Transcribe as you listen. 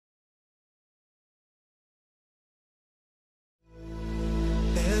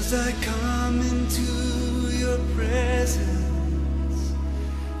As I come into your presence,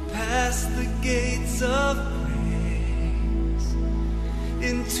 past the gates of praise,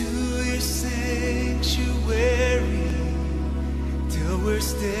 into your sanctuary, till we're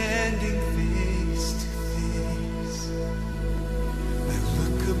standing face to face. I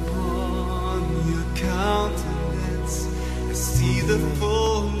look upon your countenance, I see the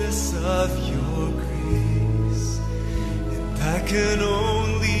fullness of your grace, and I can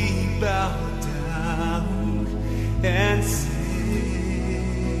only bow down and say,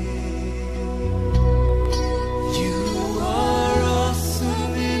 you are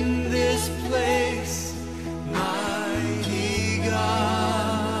awesome in this place, mighty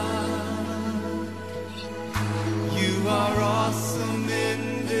God. You are awesome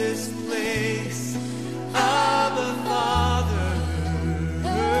in this place, Abba Father.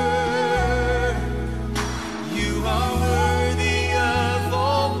 You are worthy of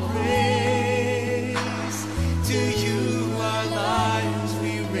all praise. To you our lives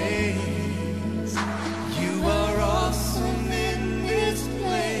we raise. You are awesome in this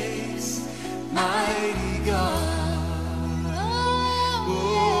place, mighty God. Oh,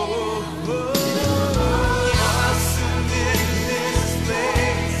 oh, awesome in this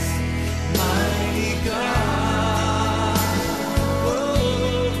place, mighty God. Oh,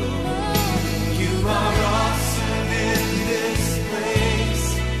 you are awesome in this place,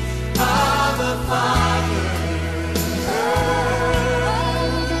 Abba Father.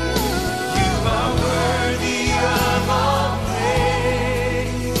 You are worthy of all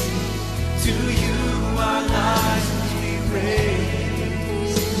praise. To you our lives we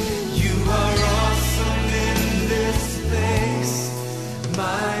raise. You are awesome in this place,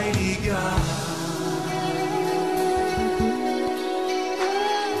 mighty God.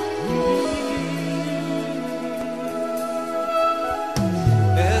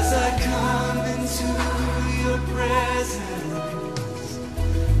 As I come into your presence,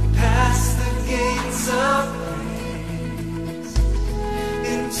 past the gates of praise,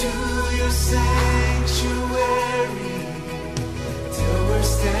 into your sanctuary, till we're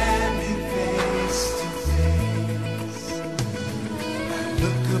standing face to face. I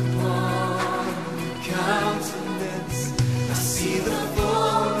look upon your countenance, I see the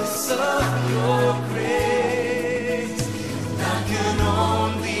fullness of your grace, and I can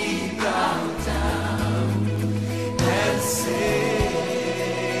only bow down and say,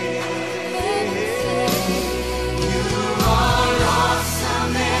 you are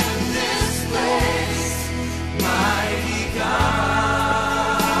awesome in this place, mighty God.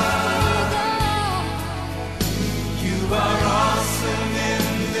 You are awesome in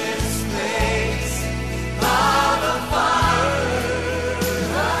this place, Abba Father.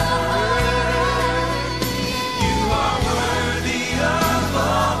 You are worthy of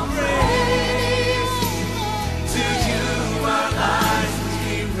all praise. To you our lives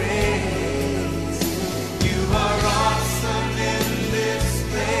we raise. You are awesome in this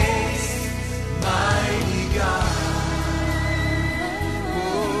place, mighty God.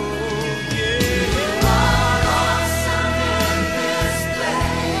 Oh, yeah. You are awesome in this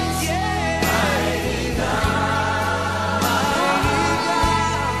place, mighty God.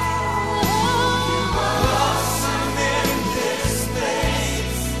 You are awesome in this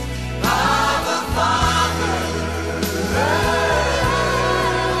place, Abba Father.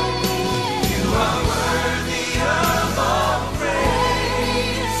 You are worthy of all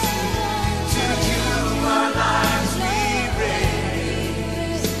praise. To you our lives we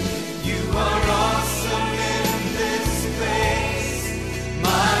raise. You are awesome in this place,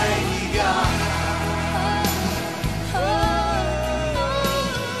 mighty God.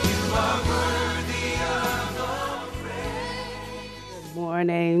 You are worthy of all praise. Good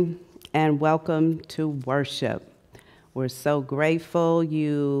morning and welcome to worship. We're so grateful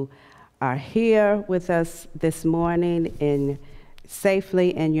you are here with us this morning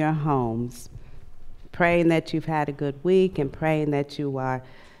safely in your homes. Praying that you've had a good week and praying that you are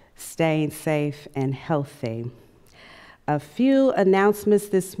staying safe and healthy. A few announcements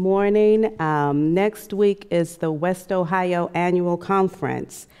this morning. Next week is the West Ohio Annual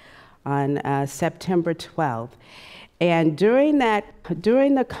Conference on September 12th. And during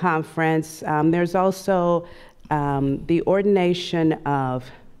the conference, there's also the ordination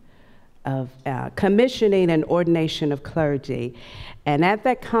of commissioning and ordination of clergy. And at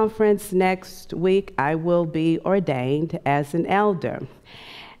that conference next week, I will be ordained as an elder.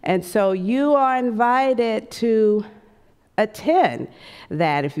 And so you are invited to attend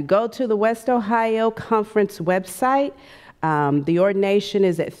that. If you go to the West Ohio Conference website, the ordination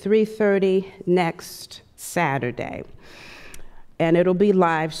is at 3:30 next Saturday. and it'll be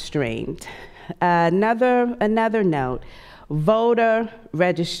live streamed. Another note, voter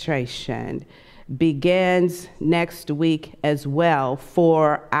registration begins next week as well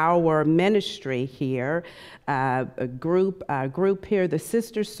for our ministry here. A group here, the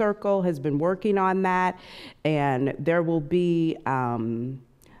Sister Circle, has been working on that, and there will be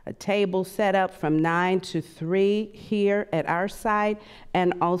a table set up from 9 to 3 here at our site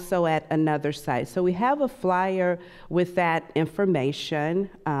and also at another site. So we have a flyer with that information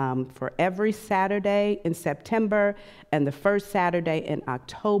for every Saturday in September and the first Saturday in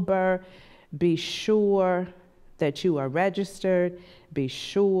October. Be sure that you are registered. Be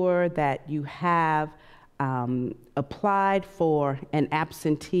sure that you have applied for an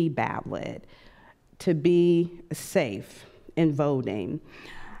absentee ballot to be safe in voting.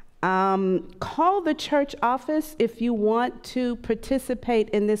 Call the church office if you want to participate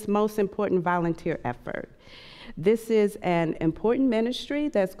in this most important volunteer effort. This is an important ministry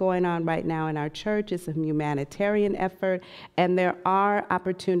that's going on right now in our church. It's a humanitarian effort, and there are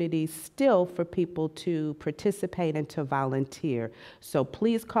opportunities still for people to participate and to volunteer. So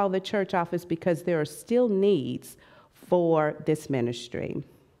please call the church office because there are still needs for this ministry.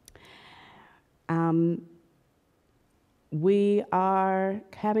 We are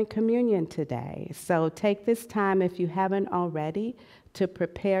having communion today, so take this time, if you haven't already, to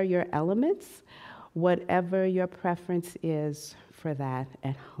prepare your elements, whatever your preference is for that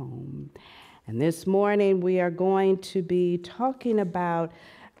at home. And this morning we are going to be talking about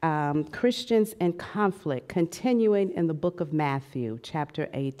Christians in conflict, continuing in the book of Matthew, chapter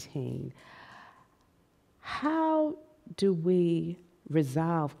 18. How do we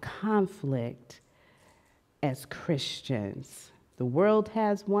resolve conflict as Christians? The world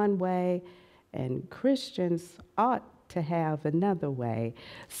has one way, and Christians ought to have another way.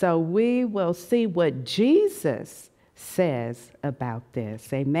 So we will see what Jesus says about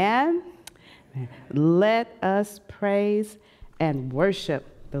this. Amen? Let us praise and worship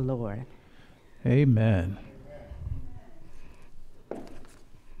the Lord. Amen.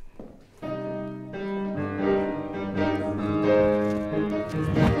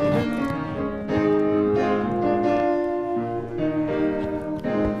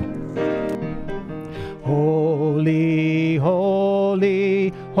 Holy, holy,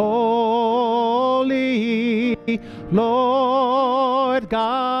 holy, Lord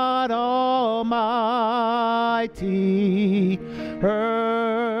God Almighty.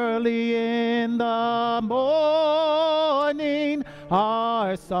 Early in the morning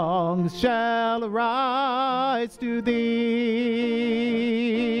our songs shall rise to thee.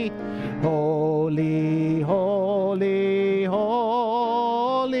 Holy, holy,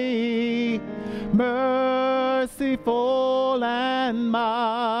 holy, merciful and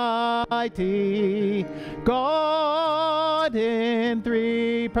mighty, God in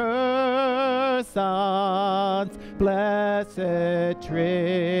three persons, blessed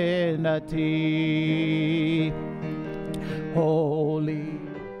Trinity. Holy.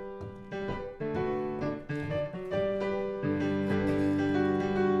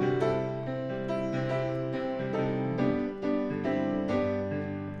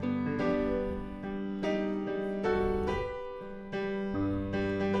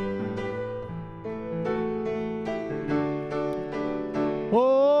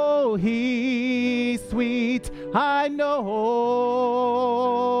 Oh, he's sweet, I know.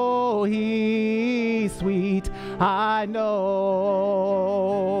 He's sweet, I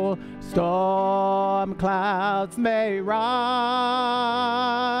know. Storm clouds may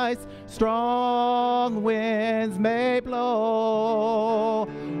rise, strong winds may blow.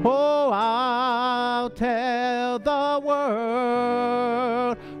 Oh, I'll tell the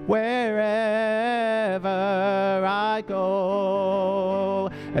world wherever I go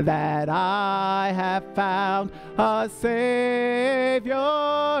that I have found a Savior,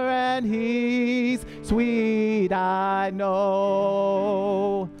 and He's sweet, I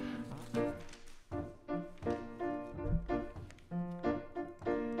know.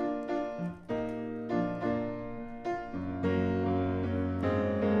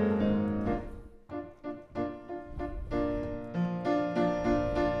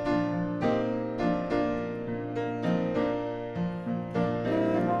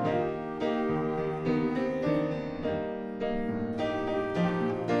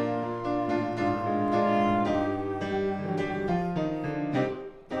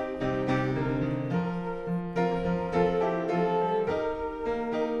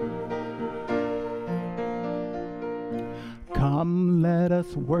 Come, let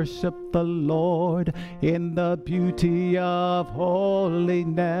us worship the Lord in the beauty of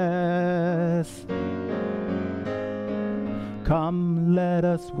holiness. Come, let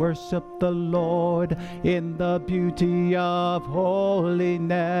us worship the Lord in the beauty of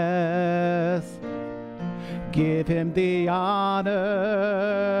holiness. Give him the honor.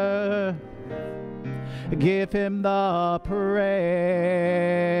 Give him the praise.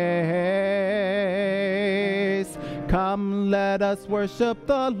 Come, let us worship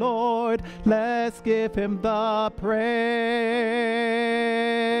the Lord. Let's give him the praise.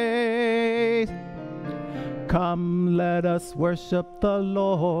 Come, let us worship the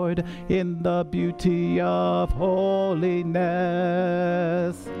Lord in the beauty of holiness.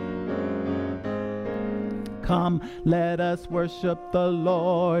 Come, let us worship the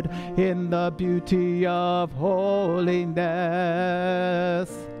Lord in the beauty of holiness.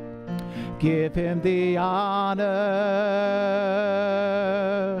 Give him the honor.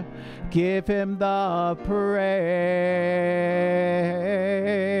 Give him the praise.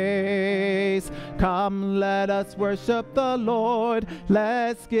 Come, let us worship the Lord.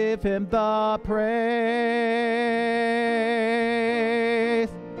 Let's give him the praise.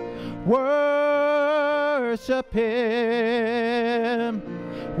 Worship him.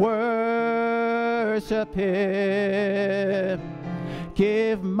 Worship him.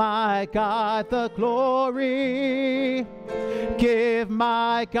 Give my God the glory. Give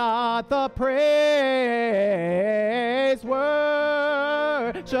my God the praise.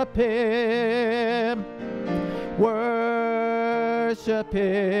 Worship him. Worship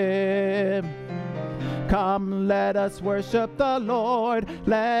him. Come, let us worship the Lord.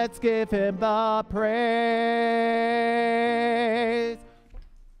 Let's give him the praise.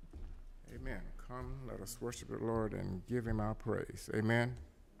 Amen. Come, let us worship the Lord and give him our praise. Amen.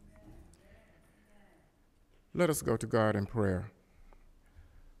 Let us go to God in prayer.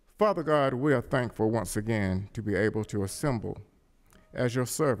 Father God, we are thankful once again to be able to assemble as your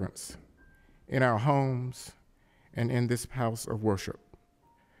servants in our homes and in this house of worship.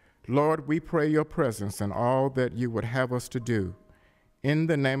 Lord, we pray your presence in all that you would have us to do in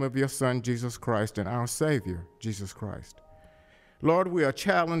the name of your Son, Jesus Christ, and our Savior, Jesus Christ. Lord, we are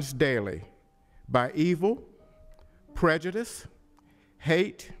challenged daily by evil, prejudice,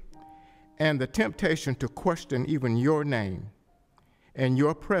 hate, and the temptation to question even your name and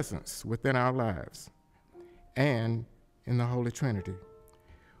your presence within our lives and in the Holy Trinity.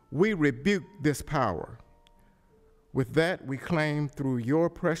 We rebuke this power. With that, we claim through your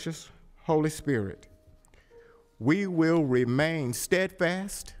precious Holy Spirit, we will remain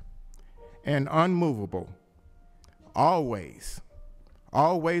steadfast and unmovable, always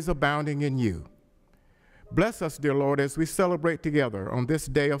abounding in you. Bless us, dear Lord, as we celebrate together on this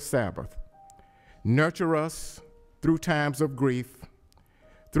day of Sabbath. Nurture us through times of grief,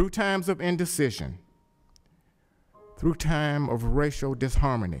 through times of indecision, through time of racial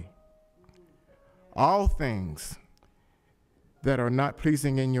disharmony. All things that are not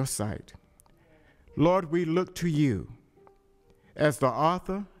pleasing in your sight. Lord, we look to you as the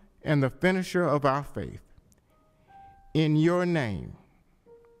author and the finisher of our faith. In your name,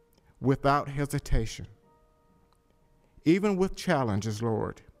 without hesitation, even with challenges,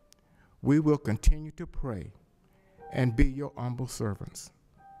 Lord, we will continue to pray and be your humble servants.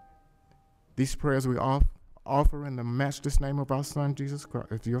 These prayers we offer in the matchless name of our Son, Jesus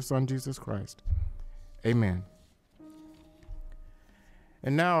Christ, your Son, Jesus Christ. Amen.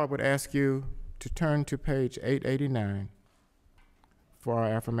 And now I would ask you to turn to page 889 for our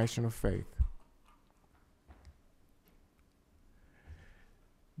affirmation of faith.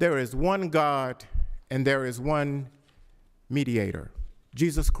 There is one God and there is one mediator,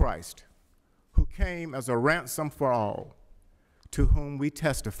 Jesus Christ, who came as a ransom for all, to whom we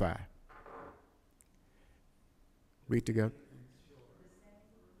testify. Read together.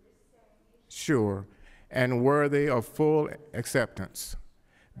 Sure, and worthy of full acceptance,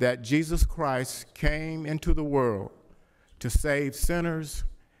 that Jesus Christ came into the world to save sinners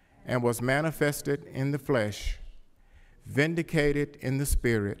and was manifested in the flesh, vindicated in the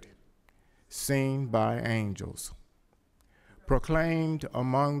spirit, seen by angels, proclaimed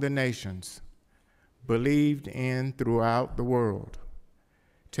among the nations, believed in throughout the world,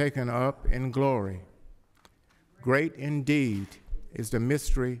 taken up in glory. Great indeed is the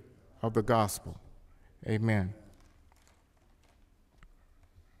mystery of the gospel. Amen.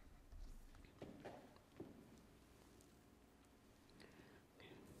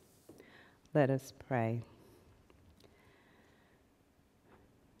 Let us pray.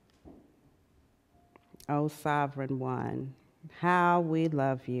 O Sovereign One, how we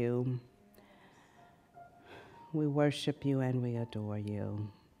love you. We worship you and we adore you.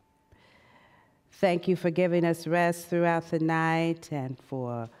 Thank you for giving us rest throughout the night and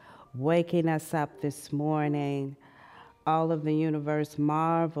for waking us up this morning. All of the universe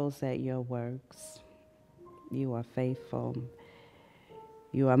marvels at your works. You are faithful.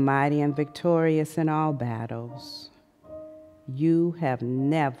 You are mighty and victorious in all battles. You have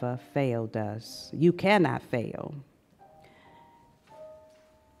never failed us. You cannot fail.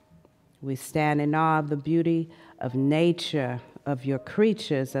 We stand in awe of the beauty of nature, of your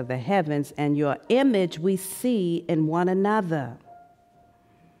creatures, of the heavens, and your image we see in one another.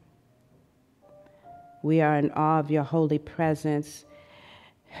 We are in awe of your holy presence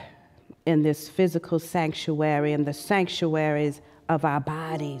in this physical sanctuary and the sanctuaries of our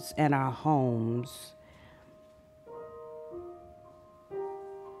bodies and our homes.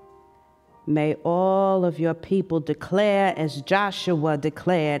 May all of your people declare as Joshua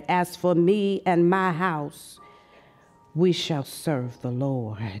declared, "As for me and my house, we shall serve the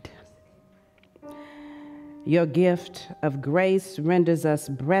Lord." Your gift of grace renders us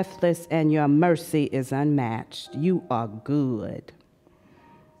breathless, and your mercy is unmatched. You are good.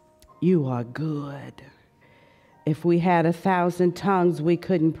 You are good. If we had 1,000 tongues, we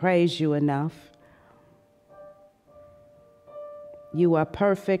couldn't praise you enough. You are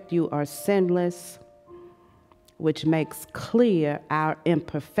perfect, you are sinless, which makes clear our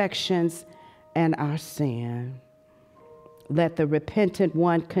imperfections and our sin. Let the repentant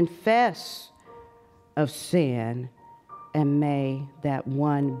one confess of sin, and may that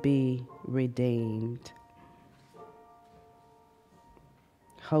one be redeemed.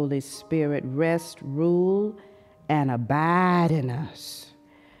 Holy Spirit, rest, rule, and abide in us.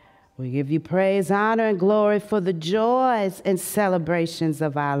 We give you praise, honor, and glory for the joys and celebrations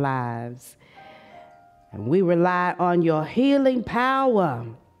of our lives. And we rely on your healing power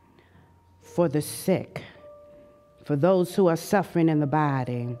for the sick, for those who are suffering in the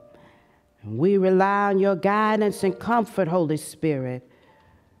body. And we rely on your guidance and comfort, Holy Spirit,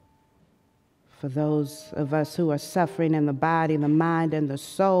 for those of us who are suffering in the body, the mind, and the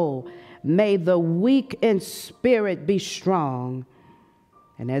soul. May the weak in spirit be strong.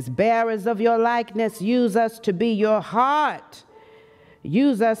 And as bearers of your likeness, use us to be your heart.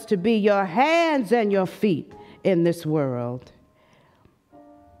 Use us to be your hands and your feet in this world.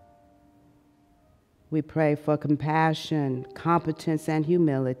 We pray for compassion, competence, and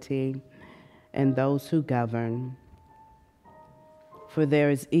humility in those who govern. For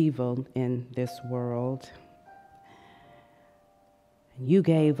there is evil in this world. You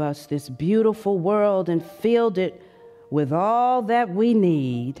gave us this beautiful world and filled it with all that we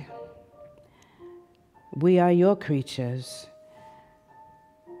need. We are your creatures,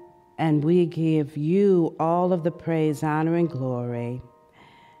 and we give you all of the praise, honor, and glory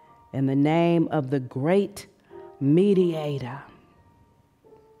in the name of the great mediator,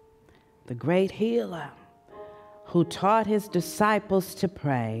 the great healer, who taught his disciples to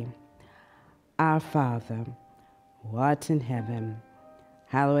pray, "Our Father, who art in heaven,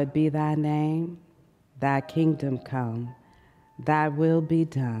 hallowed be thy name. Thy kingdom come, thy will be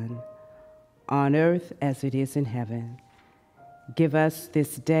done, on earth as it is in heaven. Give us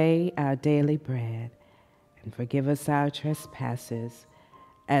this day our daily bread, and forgive us our trespasses,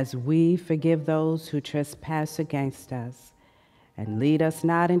 as we forgive those who trespass against us. And lead us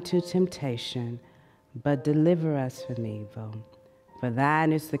not into temptation, but deliver us from evil. For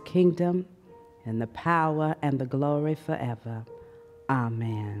thine is the kingdom, and the power, and the glory forever.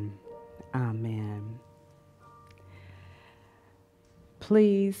 Amen. Amen.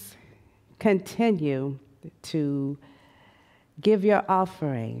 Please continue to give your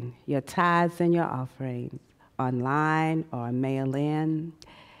offering, your tithes and your offering, online or mail in.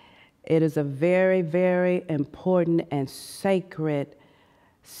 It is a very, very important and sacred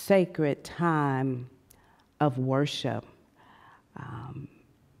time of worship.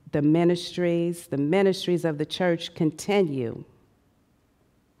 The ministries of the church continue,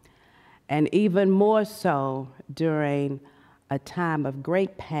 and even more so during a time of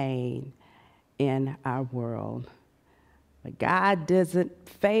great pain in our world. But God doesn't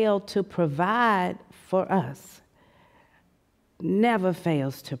fail to provide for us, never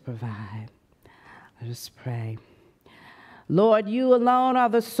fails to provide. Let us pray. Lord, you alone are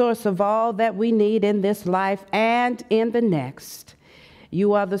the source of all that we need in this life and in the next.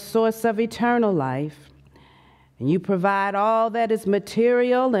 You are the source of eternal life, and you provide all that is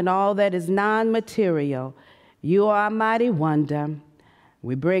material and all that is non-material. You are a mighty wonder.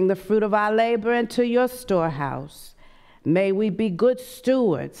 We bring the fruit of our labor into your storehouse. May we be good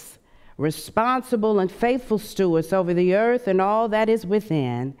stewards, responsible and faithful stewards over the earth and all that is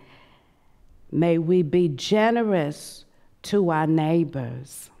within. May we be generous to our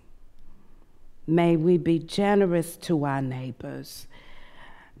neighbors. May we be generous to our neighbors,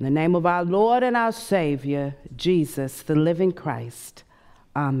 In the name of our Lord and our Savior, Jesus, the living Christ.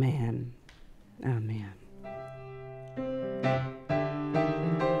 Amen. Amen.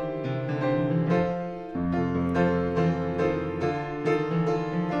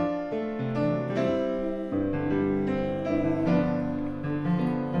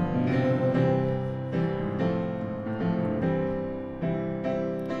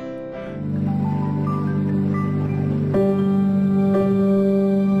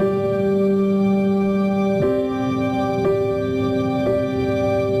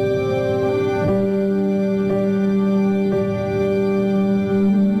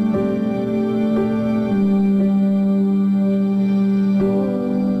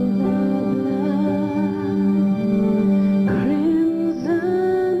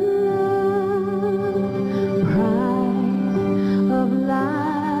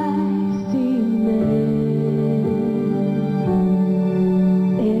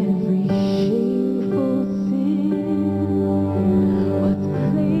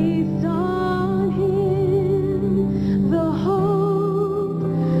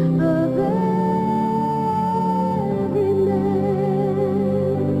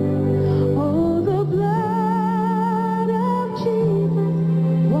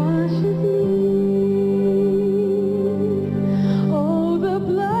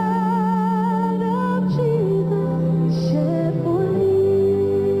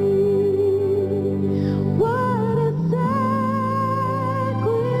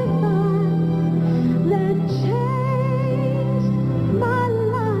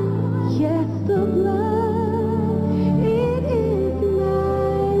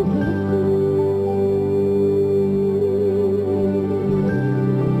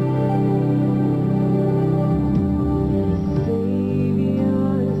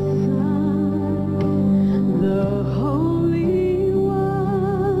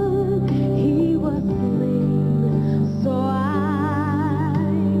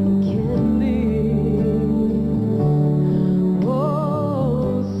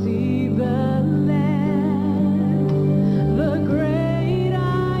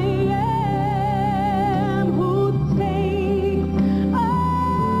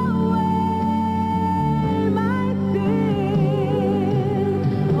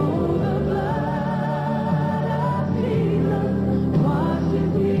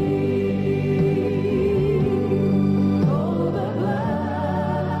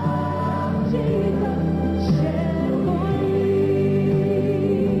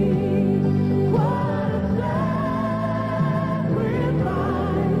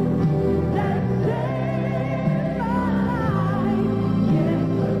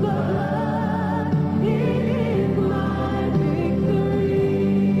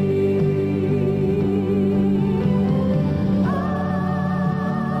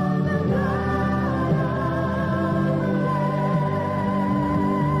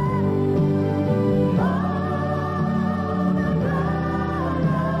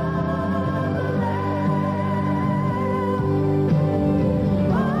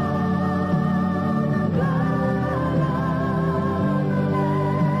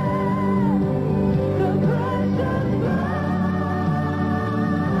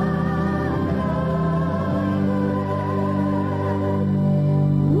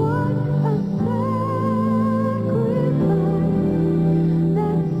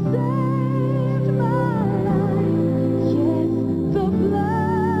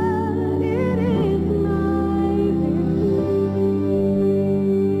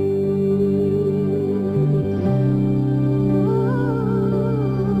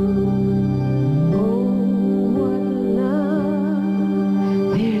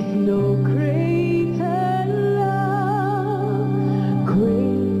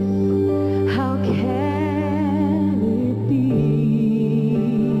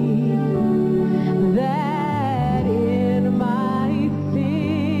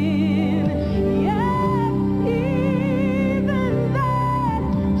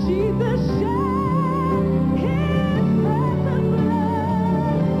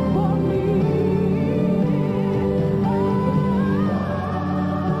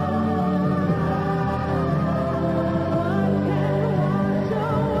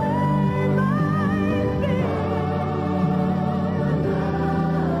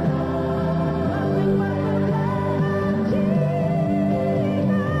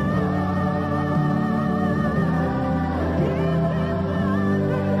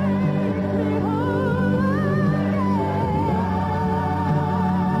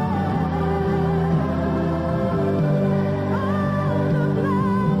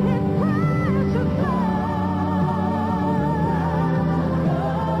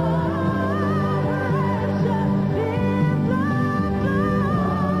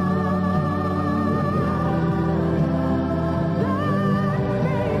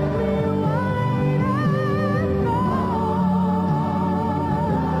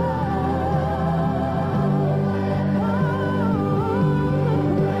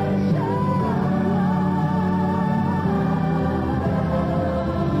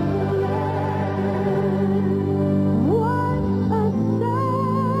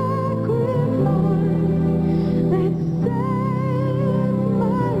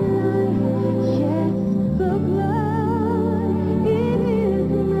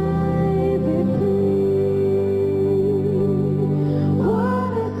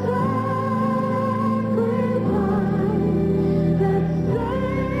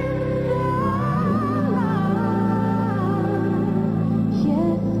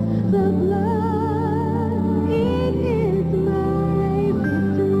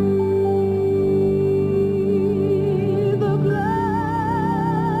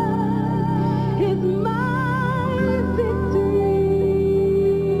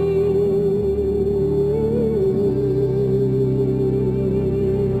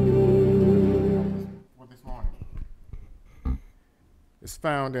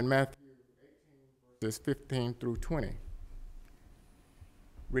 found in Matthew 18, verses 15 through 20,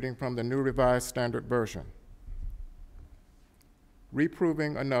 reading from the New Revised Standard Version.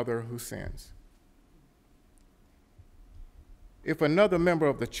 Reproving another who sins. If another member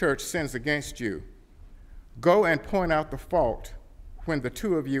of the church sins against you, go and point out the fault when the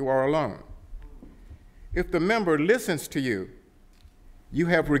two of you are alone. If the member listens to you, you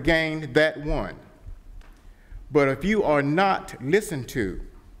have regained that one. But if you are not listened to,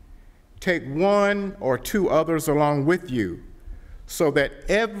 take one or two others along with you, so that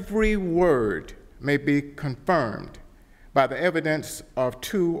every word may be confirmed by the evidence of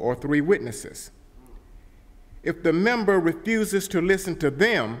 2 or 3 witnesses. If the member refuses to listen to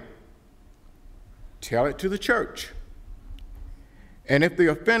them, tell it to the church. And if the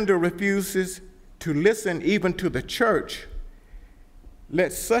offender refuses to listen even to the church,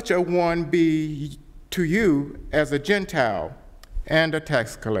 let such a one be to you as a Gentile and a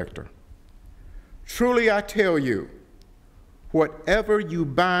tax collector. Truly I tell you, whatever you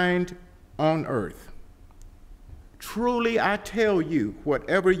bind on earth, truly I tell you,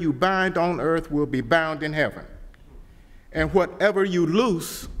 whatever you bind on earth will be bound in heaven, and whatever you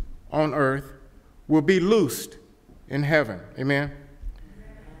loose on earth will be loosed in heaven. Amen?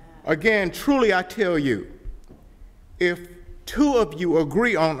 Again, truly I tell you, if 2 of you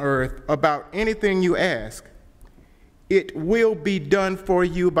agree on earth about anything you ask, it will be done for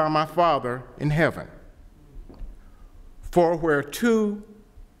you by my Father in heaven. For where 2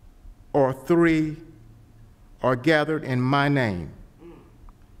 or 3 are gathered in my name,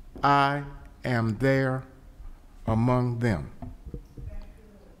 I am there among them.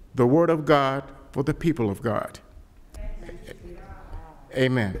 The word of God for the people of God.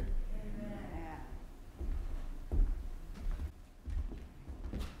 Amen.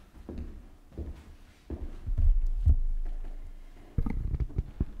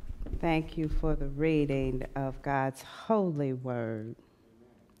 Thank you for the reading of God's holy word.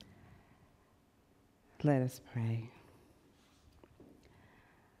 Let us pray.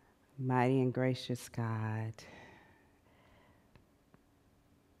 Mighty and gracious God,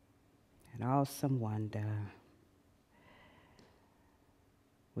 an awesome wonder,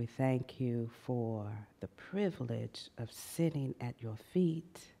 we thank you for the privilege of sitting at your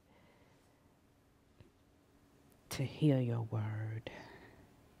feet to hear your word.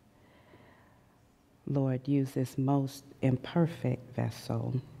 Lord, use this most imperfect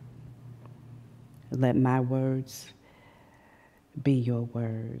vessel. Let my words be your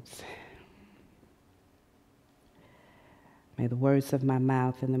words. May the words of my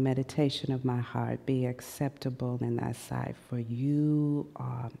mouth and the meditation of my heart be acceptable in thy sight, for you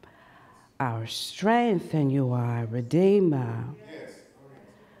are our strength and you are our Redeemer. Yes.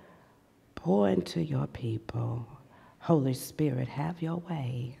 Pour into your people. Holy Spirit, have your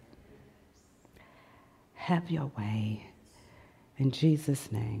way. Have your way. In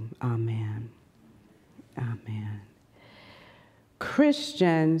Jesus' name, amen. Amen.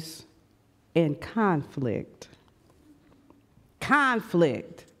 Christians in conflict.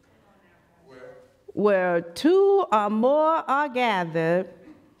 Conflict. Where 2 or more are gathered,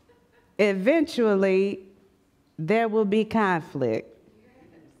 eventually there will be conflict.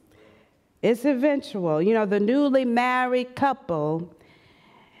 It's eventual. You know, the newly married couple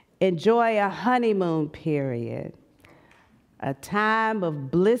enjoy a honeymoon period, a time of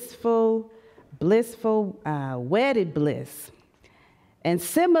blissful wedded bliss. And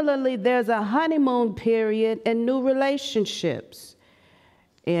similarly, there's a honeymoon period in new relationships,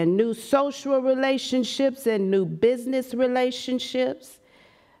 in new social relationships, and new business relationships.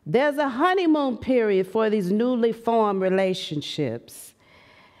 There's a honeymoon period for these newly formed relationships.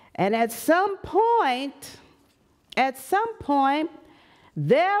 And at some point,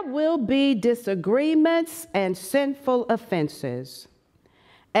 there will be disagreements and sinful offenses.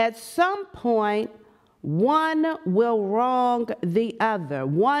 At some point, one will wrong the other.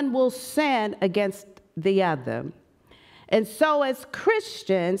 One will sin against the other. And so as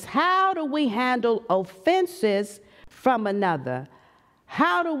Christians, how do we handle offenses from another?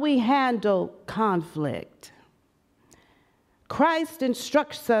 How do we handle conflict? Christ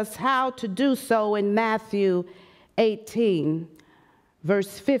instructs us how to do so in Matthew 18,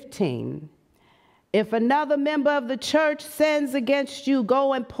 verse 15. If another member of the church sins against you,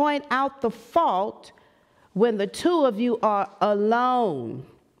 go and point out the fault when the 2 of you are alone.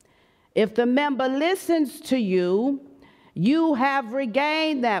 If the member listens to you, you have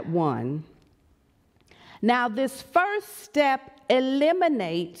regained that one. Now, this first step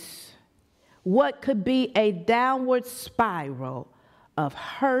eliminates what could be a downward spiral of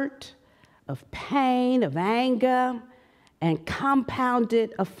hurt, of pain, of anger, and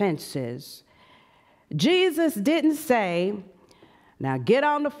compounded offenses. Jesus didn't say, now get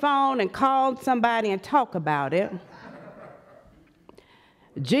on the phone and call somebody and talk about it.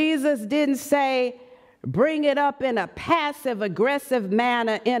 Jesus didn't say, bring it up in a passive-aggressive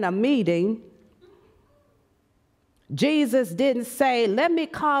manner in a meeting. Jesus didn't say, let me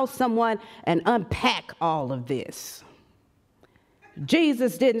call someone and unpack all of this.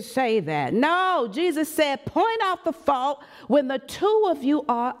 Jesus didn't say that. No, Jesus said, point out the fault when the two of you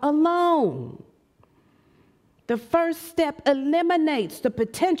are alone. The first step eliminates the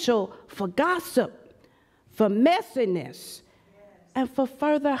potential for gossip, for messiness, and for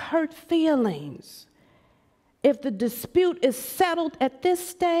further hurt feelings. If the dispute is settled at this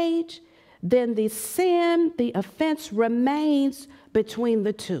stage, then the sin, the offense remains between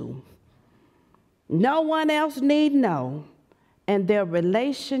the two. No one else need know, and their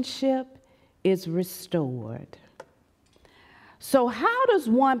relationship is restored. So how does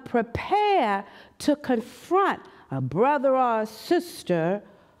one prepare to confront a brother or a sister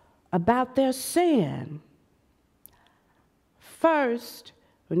about their sin? First,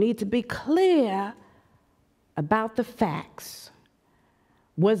 we need to be clear about the facts.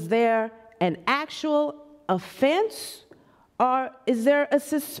 Was there an actual offense, or is there a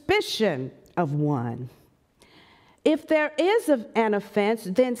suspicion of one? If there is an offense,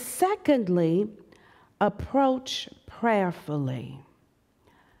 then secondly, approach prayerfully.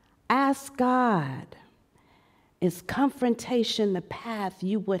 Ask God, is confrontation the path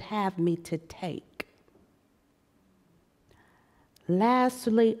you would have me to take?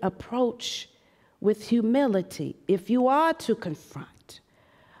 Lastly, approach with humility. If you are to confront,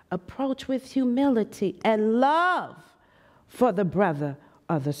 approach with humility and love for the brother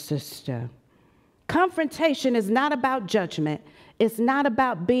or the sister. Confrontation is not about judgment. It's not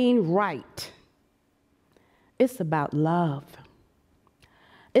about being right. It's about love.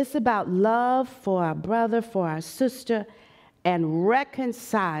 It's about love for our brother, for our sister, and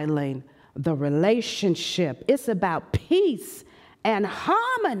reconciling the relationship. It's about peace and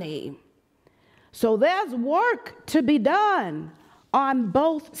harmony. So there's work to be done on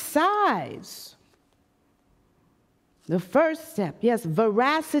both sides. The first step, yes,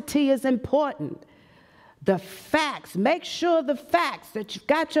 veracity is important. The facts, make sure the facts, that you've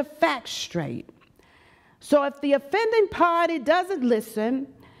got your facts straight. So if the offending party doesn't listen,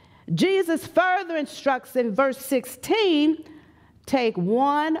 Jesus further instructs in verse 16, take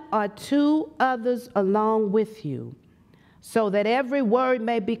one or two others along with you, so that every word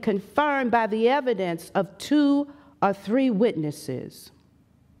may be confirmed by the evidence of 2 or 3 witnesses.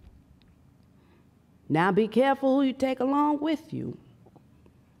 Now be careful who you take along with you.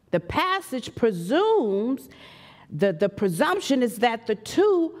 The passage presumes, the presumption is that the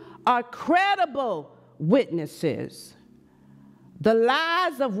 2 are credible witnesses. The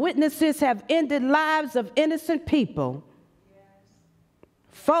lies of witnesses have ended lives of innocent people. Yes.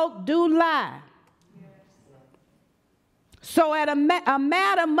 Folk do lie. Yes. So a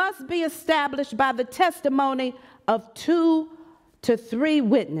matter must be established by the testimony of 2 to 3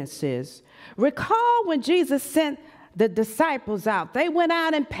 witnesses. Recall when Jesus sent the disciples out. They went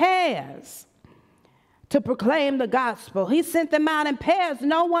out in pairs to proclaim the gospel. He sent them out in pairs.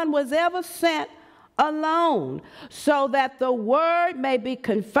 No one was ever sent alone, so that the word may be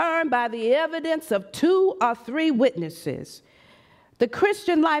confirmed by the evidence of 2 or 3 witnesses. The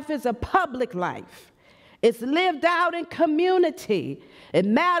Christian life is a public life. It's lived out in community. It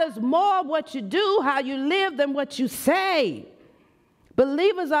matters more what you do, how you live, than what you say.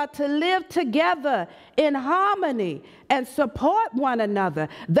 Believers are to live together in harmony and support one another.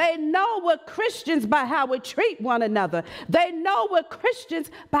 They know we're Christians by how we treat one another. They know we're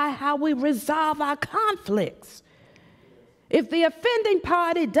Christians by how we resolve our conflicts. If the offending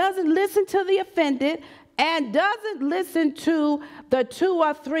party doesn't listen to the offended and doesn't listen to the 2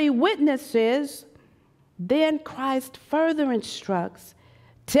 or 3 witnesses, then Christ further instructs,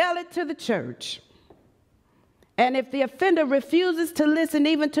 tell it to the church. And if the offender refuses to listen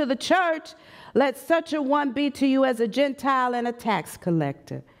even to the church, let such a one be to you as a Gentile and a tax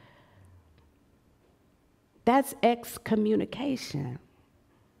collector. That's excommunication.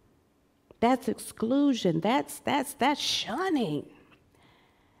 That's exclusion. That's shunning.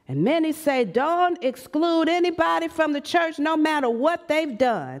 And many say, don't exclude anybody from the church no matter what they've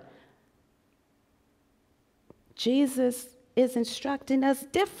done. Jesus is instructing us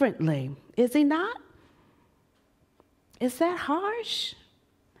differently, is he not? Is that harsh?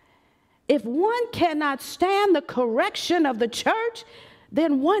 If one cannot stand the correction of the church,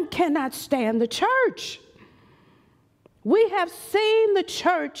 then one cannot stand the church. We have seen the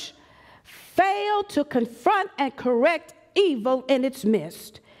church fail to confront and correct evil in its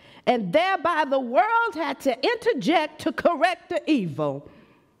midst. And thereby the world had to interject to correct the evil.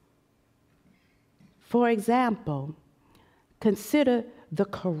 For example, consider the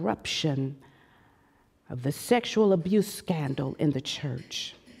corruption of the sexual abuse scandal in the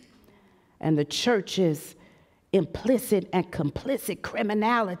church and the church's implicit and complicit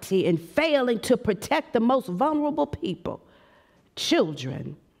criminality in failing to protect the most vulnerable people,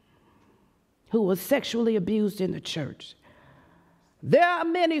 children who were sexually abused in the church. There are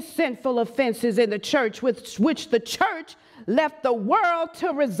many sinful offenses in the church which the church left the world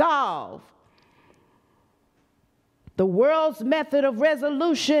to resolve. The world's method of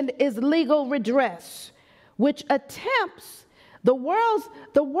resolution is legal redress, which attempts, the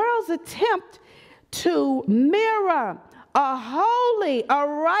world's attempt to mirror a holy, a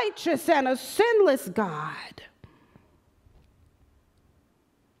righteous, and a sinless God.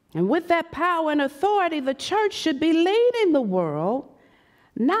 And with that power and authority, the church should be leading the world,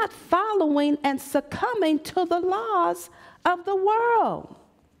 not following and succumbing to the laws of the world.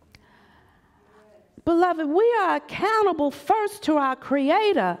 Beloved, we are accountable first to our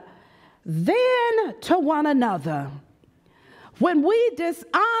Creator, then to one another. When we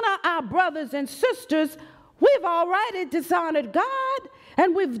dishonor our brothers and sisters, we've already dishonored God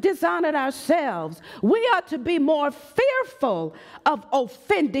and we've dishonored ourselves. We are to be more fearful of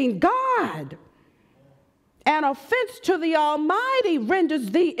offending God. An offense to the Almighty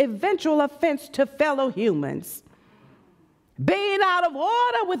renders the eventual offense to fellow humans. Being out of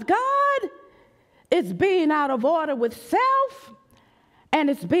order with God is being out of order with self, and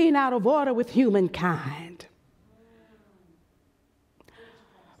it's being out of order with humankind.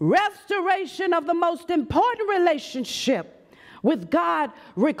 Restoration of the most important relationship with God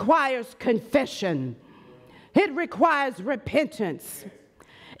requires confession. It requires repentance.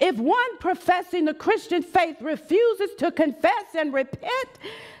 If one professing the Christian faith refuses to confess and repent,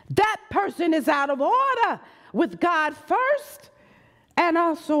 that person is out of order with God first and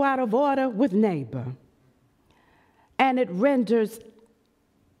also out of order with neighbor. And it renders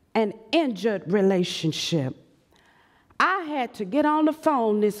an injured relationship. I had to get on the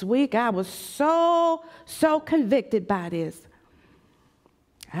phone this week. I was so convicted by this.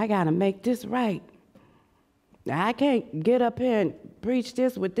 I got to make this right. I can't get up here and preach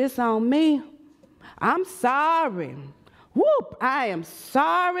this with this on me. I'm sorry. Whoop, I am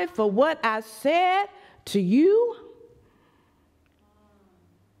sorry for what I said to you.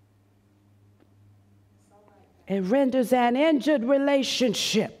 It renders an injured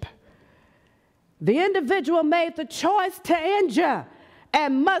relationship. The individual made the choice to injure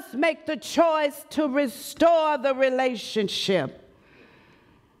and must make the choice to restore the relationship.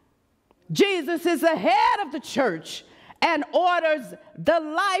 Jesus is the head of the church and orders the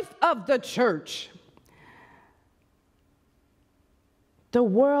life of the church. The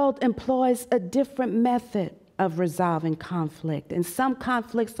world employs a different method of resolving conflict, and some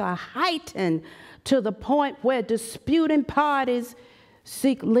conflicts are heightened to the point where disputing parties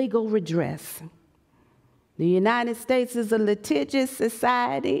seek legal redress. The United States is a litigious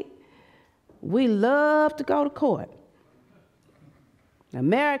society. We love to go to court.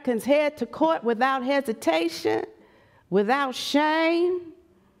 Americans head to court without hesitation, without shame.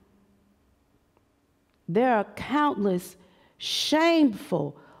 There are countless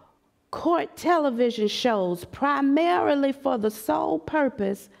shameful court television shows primarily for the sole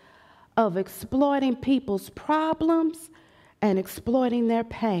purpose of exploiting people's problems and exploiting their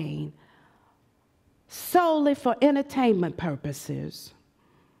pain solely for entertainment purposes.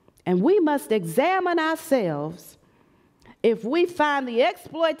 And we must examine ourselves if we find the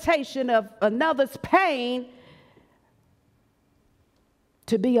exploitation of another's pain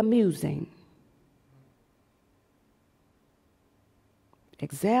to be amusing.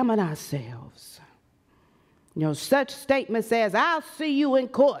 Examine ourselves. You know, such statements as, "I'll see you in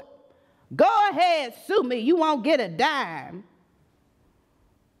court. Go ahead, sue me. You won't get a dime."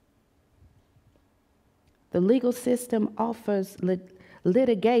 The legal system offers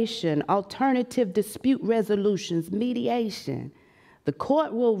litigation, alternative dispute resolutions, mediation. The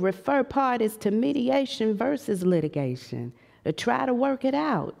court will refer parties to mediation versus litigation to try to work it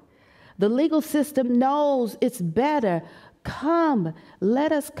out. The legal system knows it's better. Come,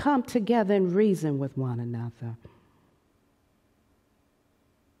 let us come together and reason with one another.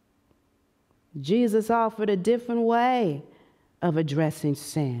 Jesus offered a different way of addressing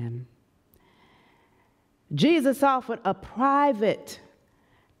sin. Jesus offered a private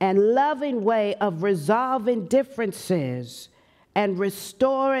and loving way of resolving differences and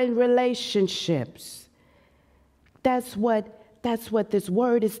restoring relationships. That's what this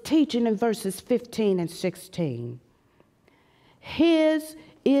word is teaching in verses 15 and 16. His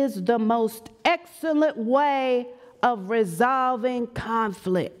is the most excellent way of resolving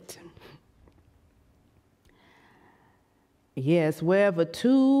conflict. Yes, wherever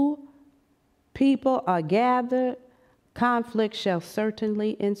two people are gathered, conflict shall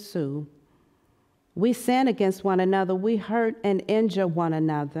certainly ensue. We sin against one another. We hurt and injure one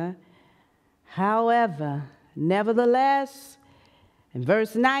another. However, nevertheless, in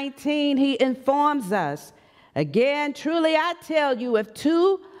verse 19, he informs us, again, truly I tell you, if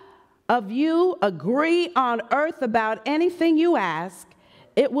two of you agree on earth about anything you ask,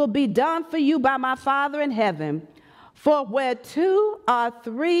 it will be done for you by my Father in heaven. For where two or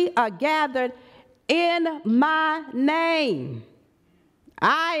three are gathered in my name,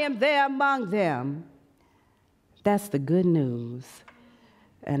 I am there among them. That's the good news.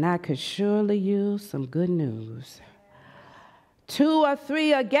 And I could surely use some good news. Two or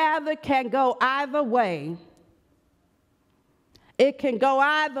three are gathered can go either way. It can go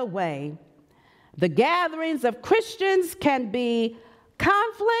either way. The gatherings of Christians can be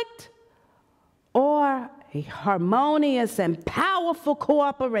conflict or a harmonious and powerful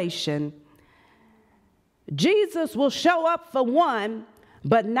cooperation. Jesus will show up for one,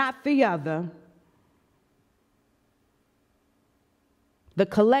 but not the other. The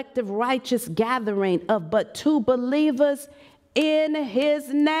collective righteous gathering of but two believers in his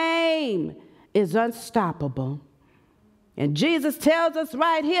name is unstoppable. And Jesus tells us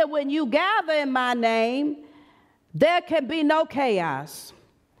right here, when you gather in my name, there can be no chaos.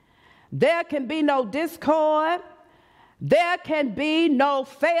 There can be no discord. There can be no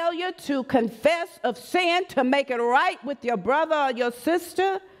failure to confess of sin, to make it right with your brother or your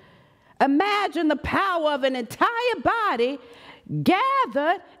sister. Imagine the power of an entire body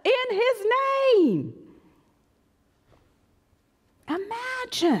gathered in his name.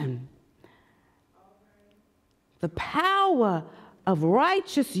 Imagine the power of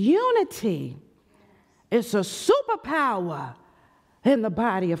righteous unity. It's a superpower in the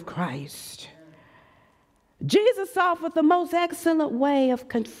body of Christ. Jesus offered the most excellent way of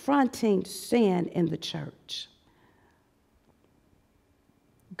confronting sin in the church.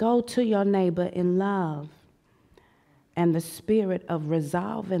 Go to your neighbor in love and the spirit of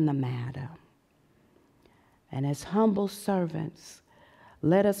resolving the matter. And as humble servants,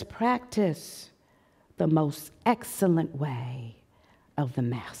 let us practice the most excellent way of the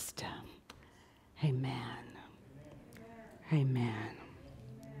Master. Amen. Amen.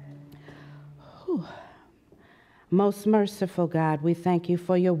 Whew. Most merciful God, we thank you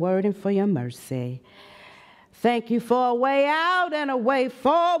for your word and for your mercy. Thank you for a way out and a way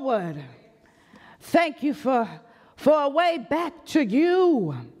forward. Thank you for a way back to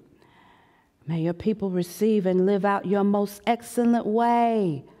you. May your people receive and live out your most excellent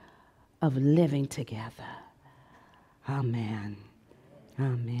way of living together. Amen.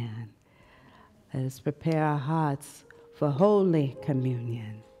 Amen. Let us prepare our hearts for Holy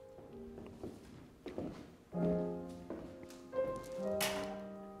Communion.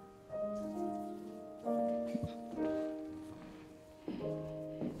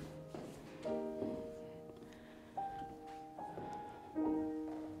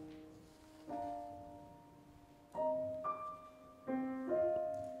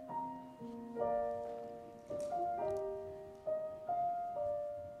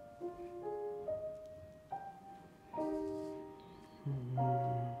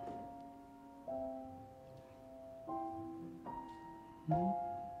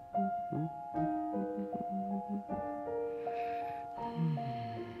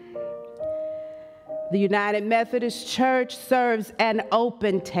 The United Methodist Church serves an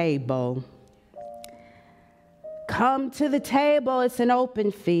open table. Come to the table, it's an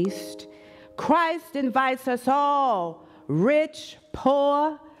open feast. Christ invites us all, rich,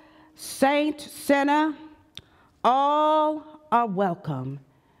 poor, saint, sinner, all are welcome.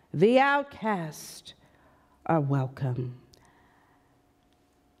 The outcast are welcome.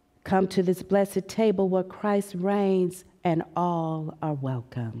 Come to this blessed table where Christ reigns and all are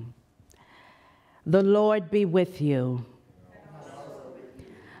welcome. The Lord be with you.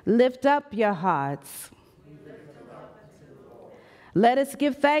 Lift up your hearts. Let us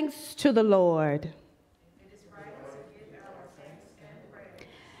give thanks to the Lord.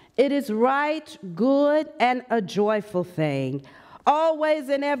 It is right, good, and a joyful thing, always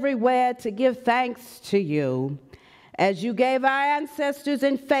and everywhere to give thanks to you, as you gave our ancestors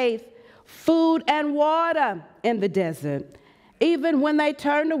in faith food and water in the desert. Even when they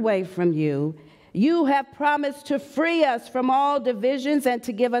turned away from you, you have promised to free us from all divisions and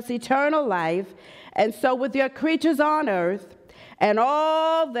to give us eternal life. And so with your creatures on earth, and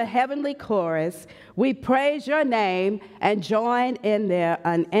all the heavenly chorus, we praise your name and join in their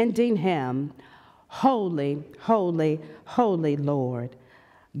unending hymn, Holy, holy, holy Lord,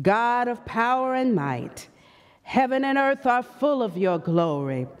 God of power and might. Heaven and earth are full of your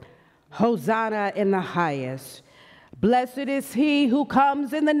glory. Hosanna in the highest. Blessed is he who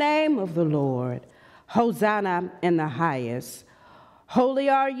comes in the name of the Lord. Hosanna in the highest. Holy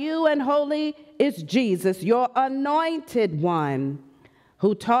are you, and holy is Jesus, your anointed one,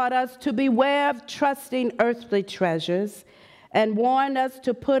 who taught us to beware of trusting earthly treasures and warned us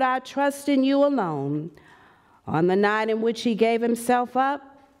to put our trust in you alone. On the night in which he gave himself up,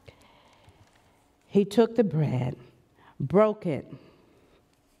 he took the bread, broke it,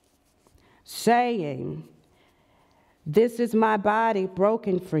 saying, "This is my body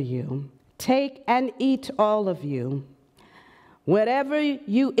broken for you. Take and eat, all of you. Whenever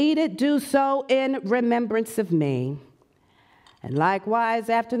you eat it, do so in remembrance of me." And likewise,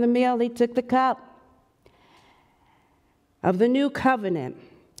 after the meal, he took the cup of the new covenant.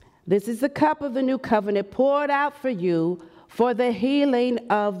 This is the cup of the new covenant poured out for you for the healing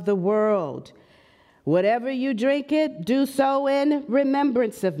of the world. Whatever you drink it, do so in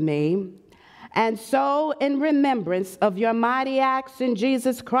remembrance of me. And so, in remembrance of your mighty acts in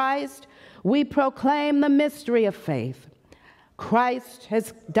Jesus Christ, we proclaim the mystery of faith. Christ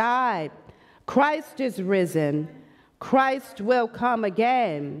has died. Christ is risen. Christ will come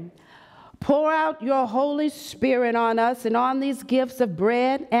again. Pour out your Holy Spirit on us and on these gifts of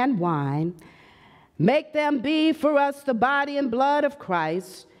bread and wine. Make them be for us the body and blood of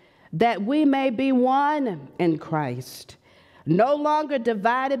Christ, that we may be one in Christ, no longer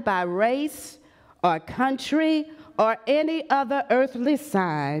divided by race or country or any other earthly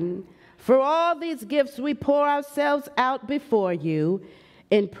sign. For all these gifts we pour ourselves out before you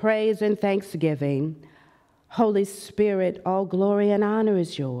in praise and thanksgiving. Holy Spirit, all glory and honor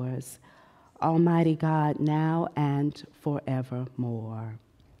is yours, Almighty God, now and forevermore.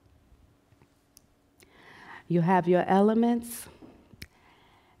 You have your elements.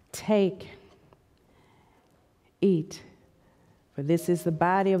 Take, eat, for this is the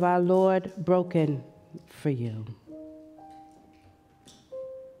body of our Lord broken for you.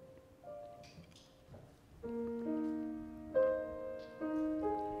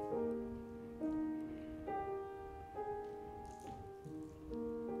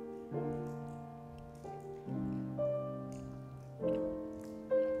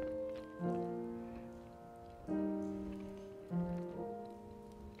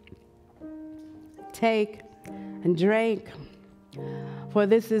 Take and drink, for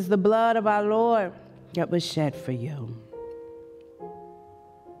this is the blood of our Lord that was shed for you.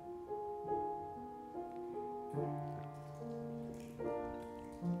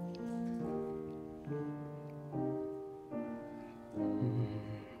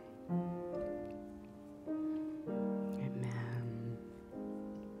 Amen.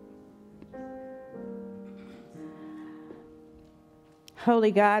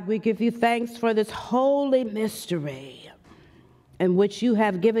 Holy God, we give you thanks for this holy mystery in which you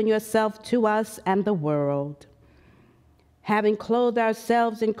have given yourself to us and the world. Having clothed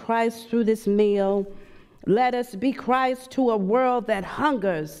ourselves in Christ through this meal, let us be Christ to a world that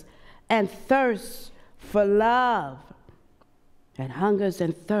hungers and thirsts for love, and hungers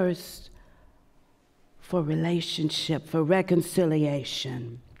and thirsts for relationship, for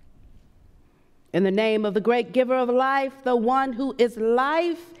reconciliation. In the name of the great giver of life, the one who is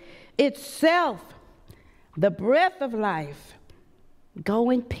life itself, the breath of life, go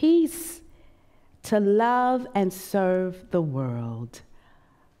in peace to love and serve the world.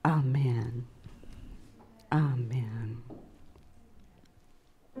 Amen. Amen.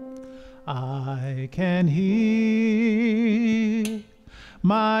 I can hear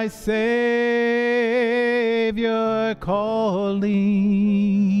my Savior calling.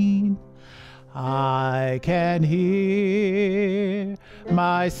 I can hear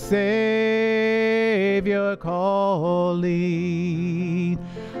my Savior calling.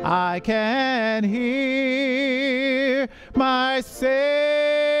 I can hear my Savior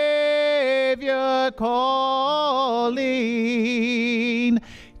calling.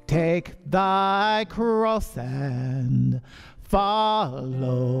 Take thy cross and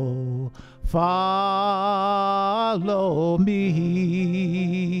follow me.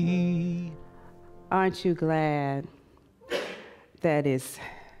 Aren't you glad that it's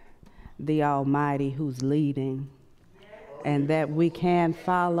the Almighty who's leading and that we can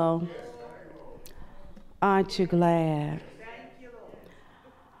follow? Aren't you glad?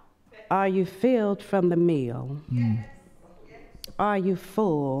 Are you filled from the meal? Are you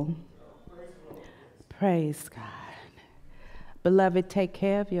full? Praise God. Beloved, take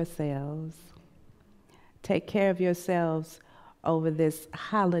care of yourselves. Take care of yourselves over this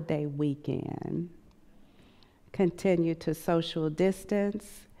holiday weekend. Continue to social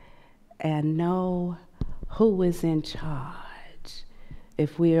distance and know who is in charge.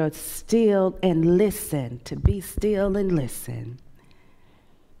 If we are still and listen, to be still and listen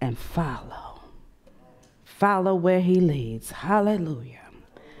and follow. Follow where he leads. Hallelujah.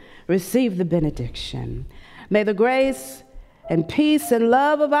 Receive the benediction. May the grace and peace and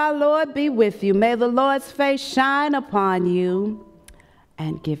love of our Lord be with you. May the Lord's face shine upon you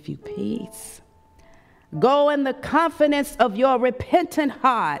and give you peace. Go in the confidence of your repentant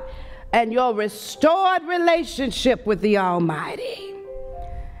heart and your restored relationship with the Almighty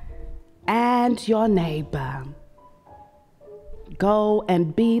and your neighbor. Go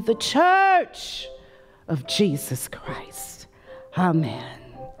and be the church of Jesus Christ. Amen.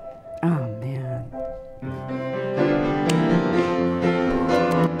 Amen.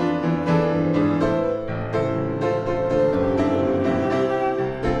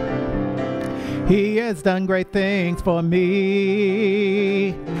 He has done great things for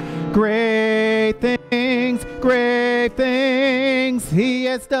me. Great things, great things. He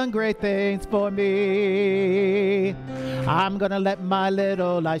has done great things for me. I'm gonna let my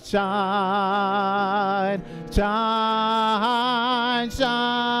little light shine, shine,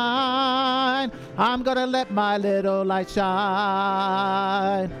 shine. I'm gonna let my little light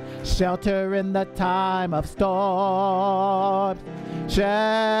shine. Shelter in the time of storms.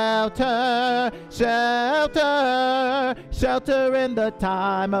 Shelter, shelter, shelter in the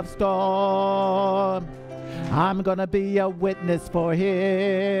time of storm. I'm gonna be a witness for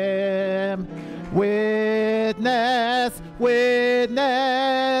him. Witness,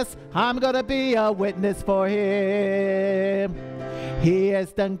 witness. I'm gonna be a witness for him. He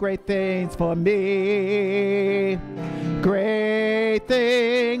has done great things for me. Great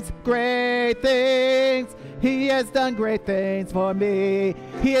things, great things. He has done great things for me.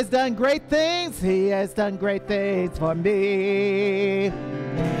 He has done great things. He has done great things for me.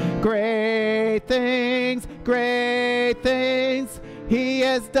 Great things, great things. He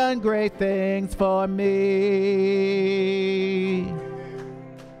has done great things for me.